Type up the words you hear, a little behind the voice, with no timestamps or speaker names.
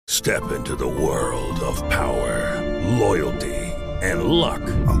Step into the world of power, loyalty, and luck.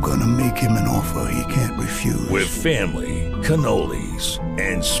 I'm gonna make him an offer he can't refuse. With family, cannolis,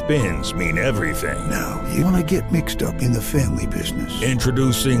 and spins mean everything. Now, you wanna get mixed up in the family business.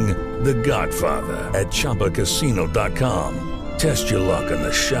 Introducing The Godfather at ChumbaCasino.com. Test your luck in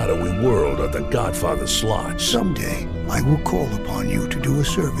the shadowy world of The Godfather slot. Someday, I will call upon you to do a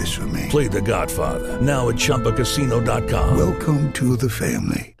service for me. Play The Godfather now at ChumbaCasino.com. Welcome to the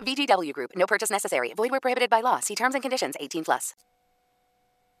family. VGW Group. No purchase necessary. Void where prohibited by law. See terms and conditions. 18+.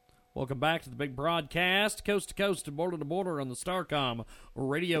 Welcome back to the big broadcast, coast to coast and border to border on the Starcom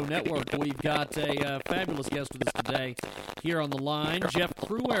Radio Network. We've got a fabulous guest with us today here on the line. Jeff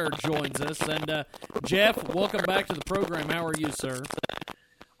Crewair joins us. And, Jeff, welcome back to the program. How are you, sir?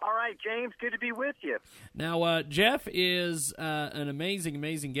 All right, James. Good to be with you. Now, Jeff is an amazing,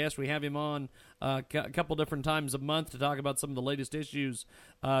 amazing guest. We have him on a couple different times a month to talk about some of the latest issues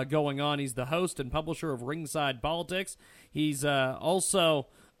going on. He's the host and publisher of Ringside Politics. He's also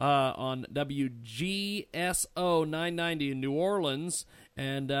on WGSO 990 in New Orleans,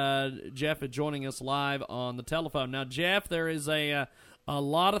 and Jeff is joining us live on the telephone. Now, Jeff, there is a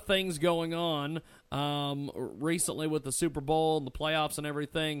lot of things going on recently with the Super Bowl and the playoffs and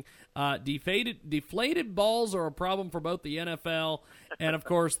everything. Deflated balls are a problem for both the NFL and, of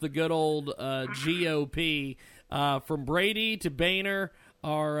course, the good old GOP. From Brady to Boehner,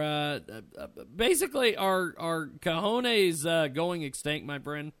 are basically our cojones going extinct, my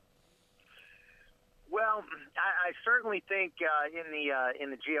friend? Well, I certainly think in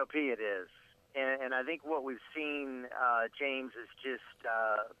the GOP it is, and I think what we've seen, James, is just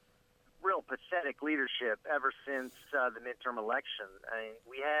real pathetic leadership ever since the midterm election. I mean,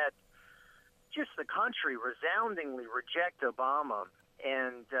 we had just the country resoundingly reject Obama,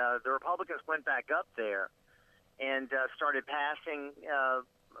 and the Republicans went back up there and started passing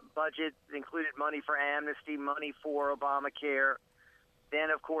budget, included money for amnesty, money for Obamacare.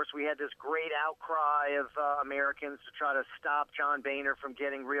 Then, of course, we had this great outcry of Americans to try to stop John Boehner from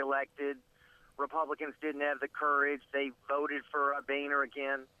getting reelected. Republicans didn't have the courage. They voted for Boehner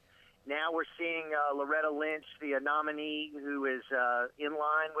again. Now we're seeing Loretta Lynch, the nominee, who is in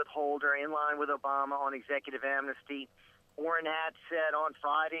line with Holder, in line with Obama on executive amnesty. Orrin Hatch said on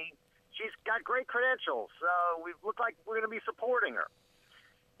Friday, she's got great credentials. We look like we're going to be supporting her.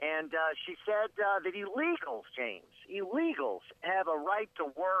 And she said that illegals, James, have a right to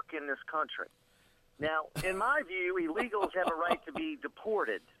work in this country. Now, in my view, illegals have a right to be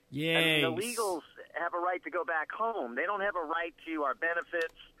deported. Yes. I mean, illegals have a right to go back home. They don't have a right to our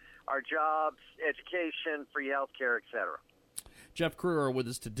benefits, our jobs, education, free health care, et cetera. Jeff Crewair with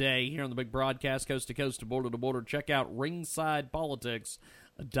us today here on the big broadcast, coast to coast to border to border. Check out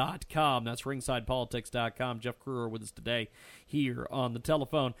ringsidepolitics.com. That's ringsidepolitics.com. Jeff Crewair with us today here on the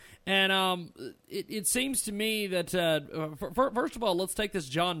telephone. And it seems to me that, first of all, let's take this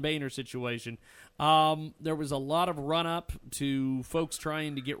John Boehner situation. There was a lot of run-up to folks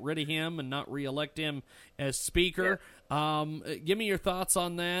trying to get rid of him and not reelect him as Speaker. Yes. Give me your thoughts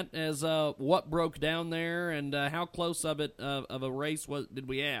on that, as what broke down there, and how close of a race did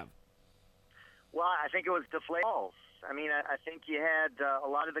we have? Well, I think it was deflated balls. I mean, I think you had a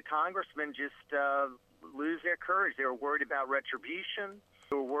lot of the congressmen just lose their courage. They were worried about retribution.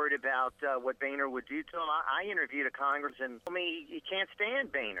 They were worried about what Boehner would do to them. I interviewed a congressman and told me he can't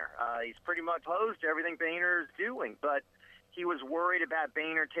stand Boehner. He's pretty much opposed to everything Boehner is doing, but he was worried about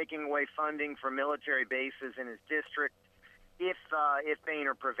Boehner taking away funding from military bases in his district if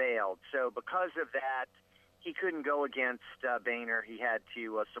Boehner prevailed. So because of that, he couldn't go against Boehner. He had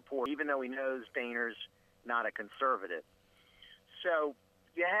to support, even though he knows Boehner's not a conservative. So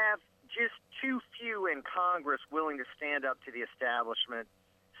you have just too few in Congress willing to stand up to the establishment,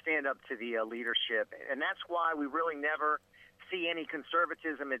 stand up to the leadership. And that's why we really never see any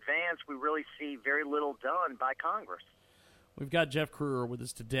conservatism advance. We really see very little done by Congress. We've got Jeff Crewair with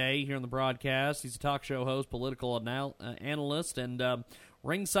us today here on the broadcast. He's a talk show host, political analyst, and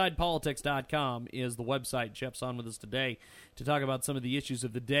ringsidepolitics.com is the website. Jeff's on with us today to talk about some of the issues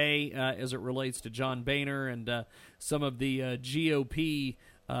of the day as it relates to John Boehner and some of the GOP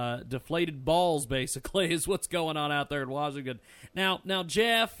deflated balls, basically, is what's going on out there in Washington. Now,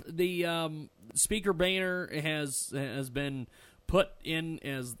 Jeff, the Speaker Boehner has been put in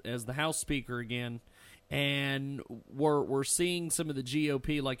as the House Speaker again. And we're seeing some of the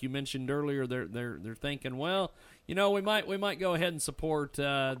GOP, like you mentioned earlier. They're thinking, well, you know, we might go ahead and support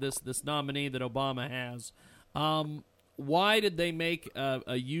this nominee that Obama has. Why did they make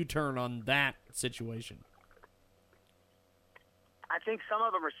a U-turn on that situation? I think some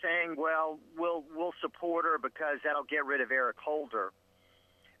of them are saying, well, we'll support her because that'll get rid of Eric Holder.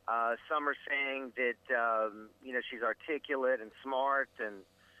 Some are saying that she's articulate and smart, and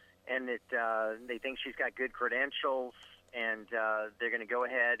that they think she's got good credentials, and they're going to go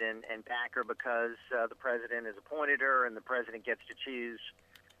ahead and back her because the president has appointed her, and the president gets to choose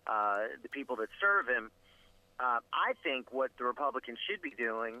the people that serve him. I think what the Republicans should be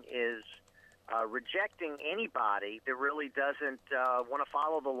doing is rejecting anybody that really doesn't want to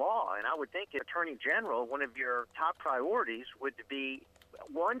follow the law. And I would think, Attorney General, one of your top priorities would be,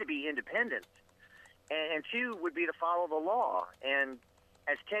 one, to be independent, and two, would be to follow the law. And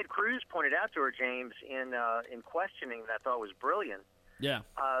as Ted Cruz pointed out to her, James, in questioning that I thought was brilliant,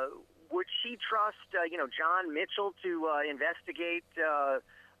 would she trust, John Mitchell to investigate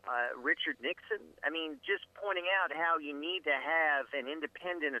Richard Nixon? I mean, just pointing out how you need to have an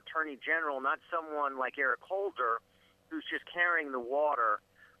independent attorney general, not someone like Eric Holder, who's just carrying the water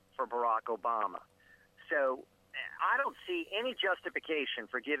for Barack Obama. So I don't see any justification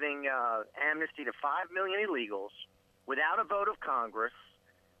for giving amnesty to 5 million illegals without a vote of Congress,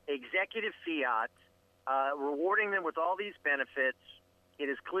 executive fiat, rewarding them with all these benefits. It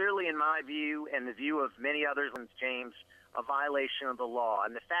is clearly, in my view, and the view of many others, James, a violation of the law.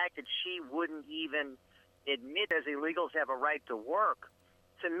 And the fact that she wouldn't even admit as illegals have a right to work,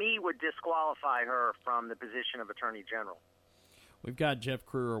 to me, would disqualify her from the position of Attorney General. We've got Jeff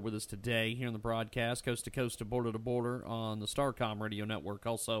Crewair with us today here on the broadcast, coast to coast to border on the Starcom radio network.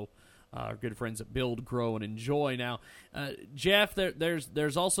 Also, our good friends at Build, Grow, and Enjoy. Now, Jeff,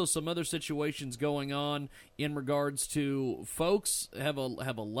 there's also some other situations going on in regards to folks have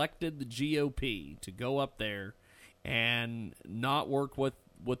elected the GOP to go up there and not work with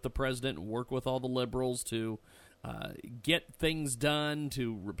the president, work with all the liberals to get things done,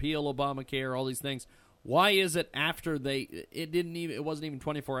 to repeal Obamacare, all these things. Why is it after it wasn't even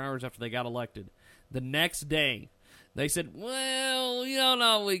 24 hours after they got elected, the next day, they said, well, you don't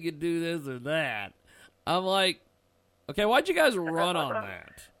know, we could do this or that. I'm like, okay, why'd you guys run on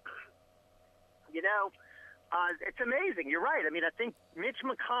that? It's amazing. You're right. I mean, I think Mitch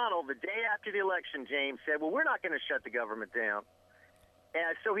McConnell, the day after the election, James, said, well, we're not going to shut the government down.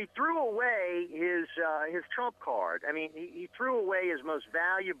 And so he threw away his trump card. I mean, he threw away his most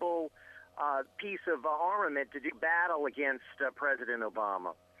valuable piece of armament to do battle against President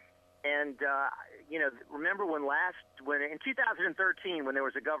Obama. And, remember when in 2013, when there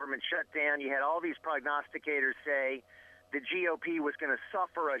was a government shutdown, you had all these prognosticators say the GOP was going to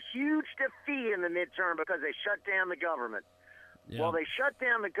suffer a huge defeat in the midterm because they shut down the government. Yeah. Well, they shut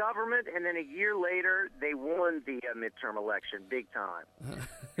down the government, and then a year later, they won the midterm election big time.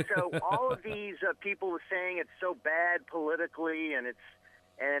 So all of these people were saying it's so bad politically, and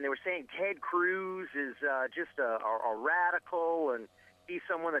they were saying Ted Cruz is just a radical, and he's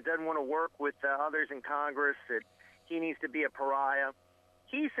someone that doesn't want to work with others in Congress, that he needs to be a pariah.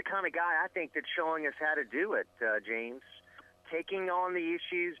 He's the kind of guy, I think, that's showing us how to do it, James. Taking on the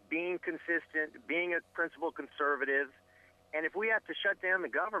issues, being consistent, being a principled conservative. And if we have to shut down the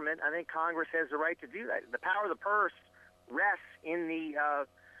government, I think Congress has the right to do that. The power of the purse rests in the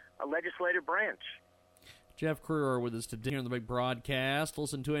legislative branch. Jeff Crewair with us today on the big broadcast.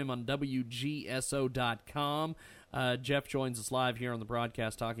 Listen to him on WGSO.com. Jeff joins us live here on the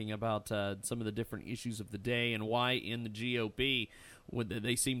broadcast talking about some of the different issues of the day and why in the GOP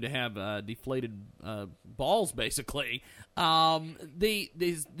they seem to have deflated balls, basically. The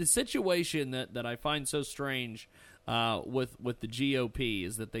situation that I find so strange with the GOP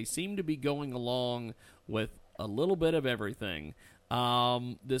is that they seem to be going along with a little bit of everything.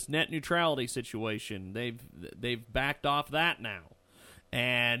 This net neutrality situation, they've backed off that now,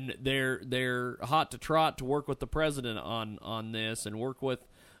 and they're hot to trot to work with the president on this and work with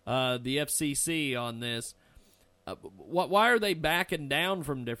the FCC on this. Why are they backing down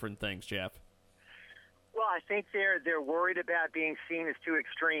from different things, Jeff? Well, I think they're worried about being seen as too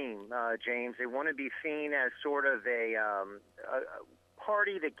extreme, James. They want to be seen as sort of a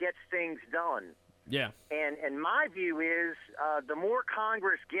party that gets things done. Yeah. And my view is the more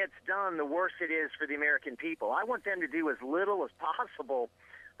Congress gets done, the worse it is for the American people. I want them to do as little as possible,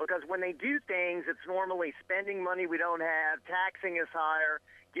 because when they do things, it's normally spending money we don't have, taxing us higher,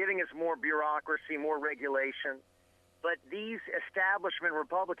 giving us more bureaucracy, more regulation. But these establishment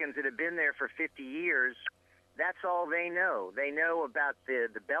Republicans that have been there for 50 years, that's all they know. They know about the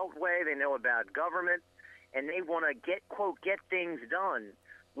Beltway, they know about government, and they want to get things done,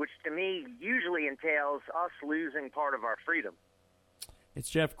 which to me usually entails us losing part of our freedom.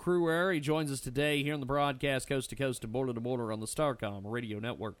 It's Jeff Crewair. He joins us today here on the broadcast, coast to coast to border on the Starcom radio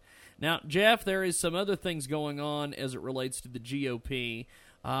network. Now, Jeff, there is some other things going on as it relates to the GOP.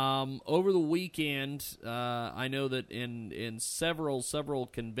 Over the weekend, I know that in several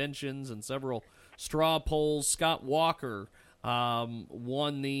conventions and several straw polls, Scott Walker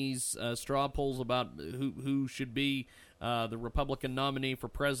won these straw polls about who should be the Republican nominee for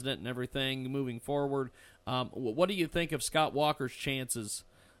president and everything moving forward. What do you think of Scott Walker's chances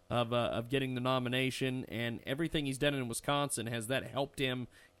of getting the nomination, and everything he's done in Wisconsin? Has that helped him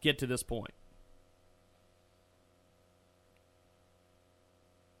get to this point?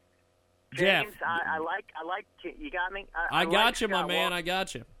 James, Jeff, I like. You got me. I got like you, my Scott man. Walker. I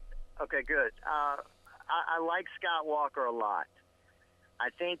got you. Okay, good. I like Scott Walker a lot. I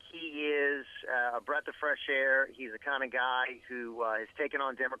think he is a breath of fresh air. He's the kind of guy who has taken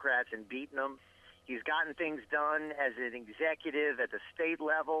on Democrats and beaten them. He's gotten things done as an executive at the state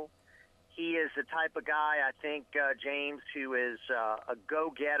level. He is the type of guy, I think, James, who is a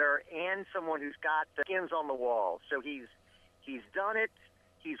go-getter and someone who's got the skins on the wall. So he's done it.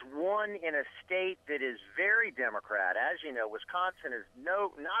 He's won in a state that is very Democrat. As you know, Wisconsin is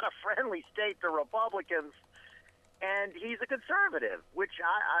not a friendly state to Republicans, and he's a conservative, which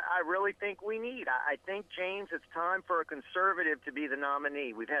I really think we need. I think, James, it's time for a conservative to be the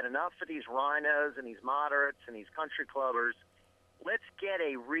nominee. We've had enough of these rhinos and these moderates and these country clubbers. Let's get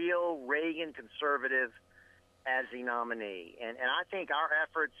a real Reagan conservative as the nominee. And I think our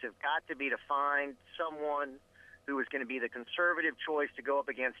efforts have got to be to find someone who is going to be the conservative choice to go up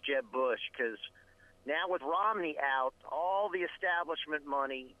against Jeb Bush, because now with Romney out, all the establishment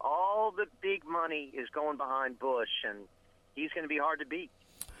money, all the big money is going behind Bush, and he's going to be hard to beat.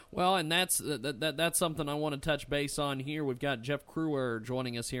 Well, and that's something I want to touch base on here. We've got Jeff Crewair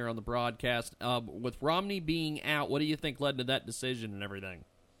joining us here on the broadcast. With Romney being out, what do you think led to that decision and everything?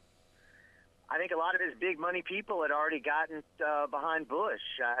 I think a lot of his big money people had already gotten behind Bush.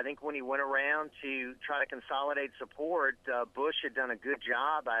 I think when he went around to try to consolidate support, Bush had done a good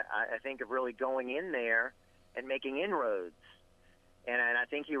job, I think, of really going in there and making inroads. And I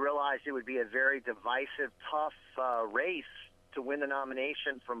think he realized it would be a very divisive, tough race to win the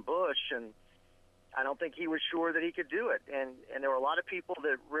nomination from Bush, and I don't think he was sure that he could do it. And there were a lot of people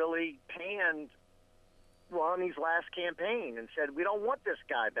that really panned Romney's last campaign and said, we don't want this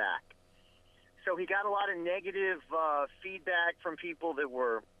guy back. So he got a lot of negative feedback from people that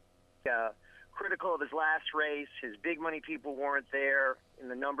were critical of his last race. His big money people weren't there in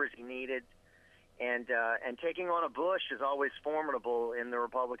the numbers he needed. And taking on a Bush is always formidable in the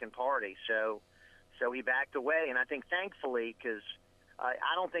Republican Party. So he backed away. And I think thankfully, because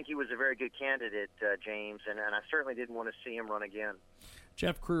I don't think he was a very good candidate, James, and I certainly didn't want to see him run again.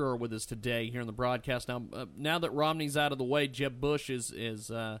 Jeff Crewair with us today here on the broadcast. Now that Romney's out of the way, Jeb Bush is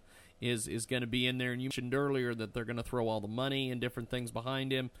going to be in there, and you mentioned earlier that they're going to throw all the money and different things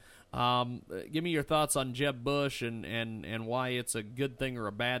behind him. Give me your thoughts on Jeb Bush and why it's a good thing or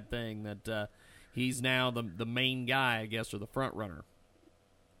a bad thing that he's now the main guy, I guess, or the front runner.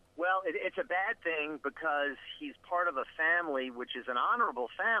 Well, it's a bad thing because he's part of a family which is an honorable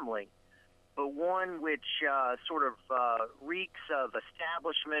family, but one which sort of reeks of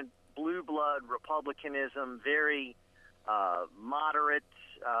establishment, blue blood Republicanism, very moderate.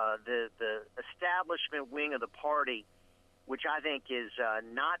 The establishment wing of the party, which I think is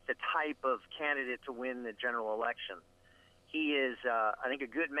not the type of candidate to win the general election. He is, I think, a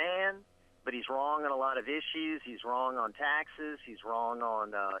good man, but he's wrong on a lot of issues. He's wrong on taxes. He's wrong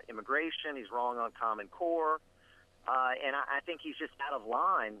on immigration. He's wrong on Common Core. And I think he's just out of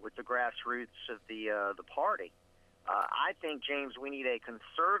line with the grassroots of the party. I think, James, we need a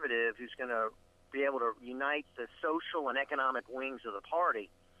conservative who's going to be able to unite the social and economic wings of the party.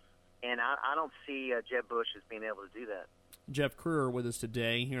 And I don't see Jeb Bush as being able to do that. Jeff Crewair with us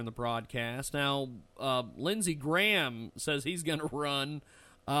today here in the broadcast. Now, Lindsey Graham says he's going to run.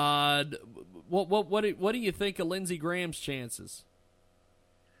 What do you think of Lindsey Graham's chances?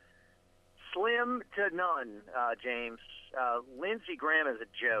 Slim to none, James. Lindsey Graham is a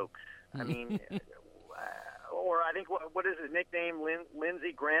joke. I mean, or I think what is his nickname?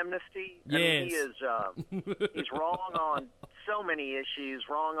 Lindsey Grahamnesty. Yes. I mean, he is. He's wrong on so many issues.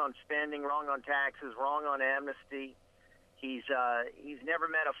 Wrong on spending. Wrong on taxes. Wrong on amnesty. He's never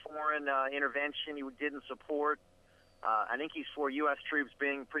met a foreign intervention he didn't support. I think he's for U.S. troops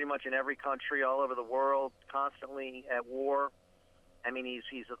being pretty much in every country all over the world, constantly at war. I mean,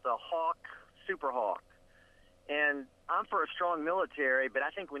 he's the hawk, super hawk. And I'm for a strong military, but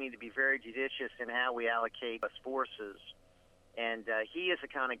I think we need to be very judicious in how we allocate U.S. forces. And he is the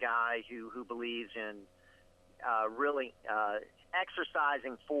kind of guy who believes in really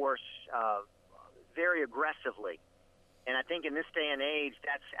exercising force very aggressively. And I think in this day and age,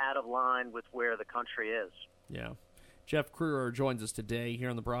 that's out of line with where the country is. Yeah. Jeff Crewair joins us today here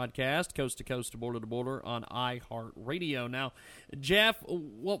on the broadcast, coast to coast, border to border on iHeartRadio. Now, Jeff,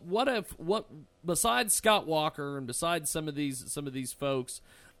 what besides Scott Walker and besides some of these folks,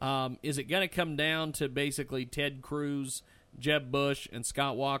 is it going to come down to basically Ted Cruz, Jeb Bush, and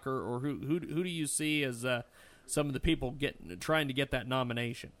Scott Walker, or who do you see as some of the people trying to get that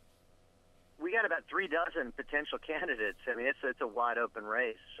nomination? We got about 3 dozen potential candidates. I mean, it's a wide open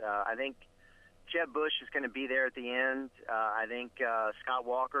race. I think Jeb Bush is going to be there at the end. I think Scott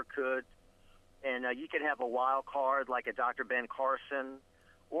Walker could, and you could have a wild card like a Dr. Ben Carson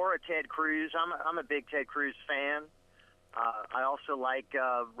or a Ted Cruz. I'm a big Ted Cruz fan. I also like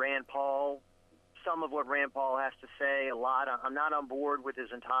Rand Paul. Some of what Rand Paul has to say, a lot. I'm not on board with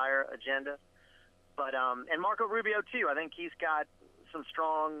his entire agenda, but and Marco Rubio too. I think he's got some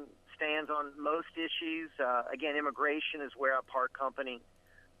strong stands on most issues. Again, immigration is where I part company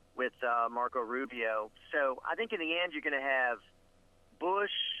with Marco Rubio. So I think in the end you're going to have Bush,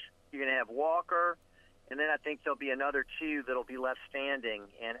 you're going to have Walker, and then I think there'll be another 2 that'll be left standing.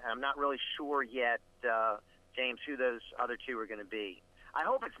 And I'm not really sure yet, James, who those other 2 are going to be. I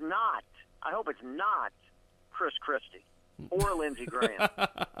hope it's not Chris Christie or Lindsey Graham.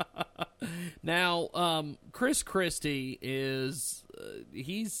 Now, Chris Christie is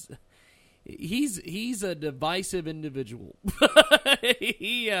he's a divisive individual.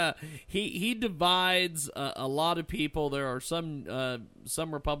 he divides a lot of people. There are some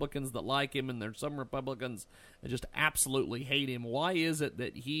Republicans that like him, and there's some Republicans that just absolutely hate him. Why is it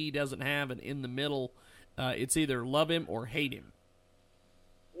that he doesn't have an in the middle? It's either love him or hate him.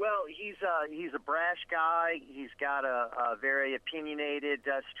 Well, he's a brash guy. He's got a very opinionated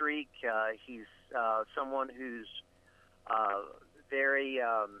streak. He's someone who's very,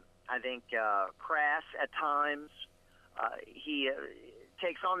 I think, crass at times. He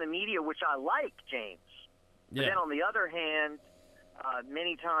takes on the media, which I like, James. Yeah. But then on the other hand,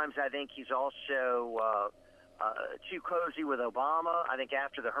 many times I think he's also too cozy with Obama. I think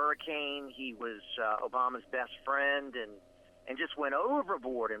after the hurricane, he was Obama's best friend and just went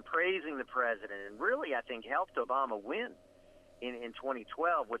overboard in praising the president, and really, I think, helped Obama win in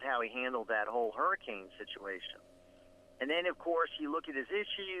 2012 with how he handled that whole hurricane situation. And then, of course, you look at his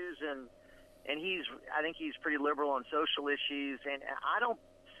issues, and I think he's pretty liberal on social issues, and I don't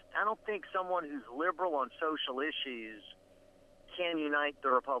think someone who's liberal on social issues can unite the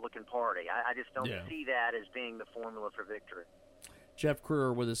Republican Party. I just don't see that as being the formula for victory. Jeff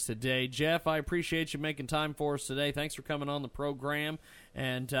Crewair with us today. Jeff, I appreciate you making time for us today. Thanks for coming on the program,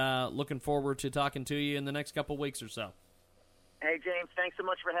 and looking forward to talking to you in the next couple weeks or so. Hey, James, thanks so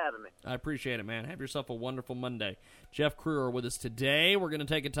much for having me. I appreciate it, man. Have yourself a wonderful Monday. Jeff Crewair with us today. We're going to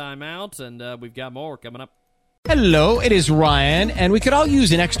take a time out, and we've got more coming up. Hello, it is Ryan, and we could all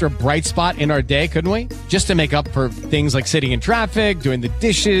use an extra bright spot in our day, couldn't we? Just to make up for things like sitting in traffic, doing the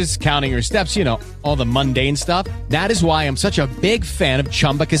dishes, counting your steps, all the mundane stuff. That is why I'm such a big fan of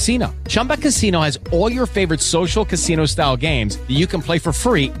Chumba Casino. Chumba Casino has all your favorite social casino-style games that you can play for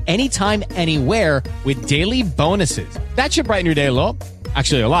free anytime, anywhere with daily bonuses. That should brighten your day a little.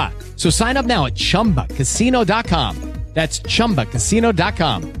 Actually, a lot. So sign up now at ChumbaCasino.com. That's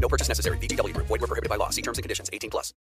ChumbaCasino.com. No purchase necessary. VGW Group. Void where prohibited by law. See terms and conditions. 18+.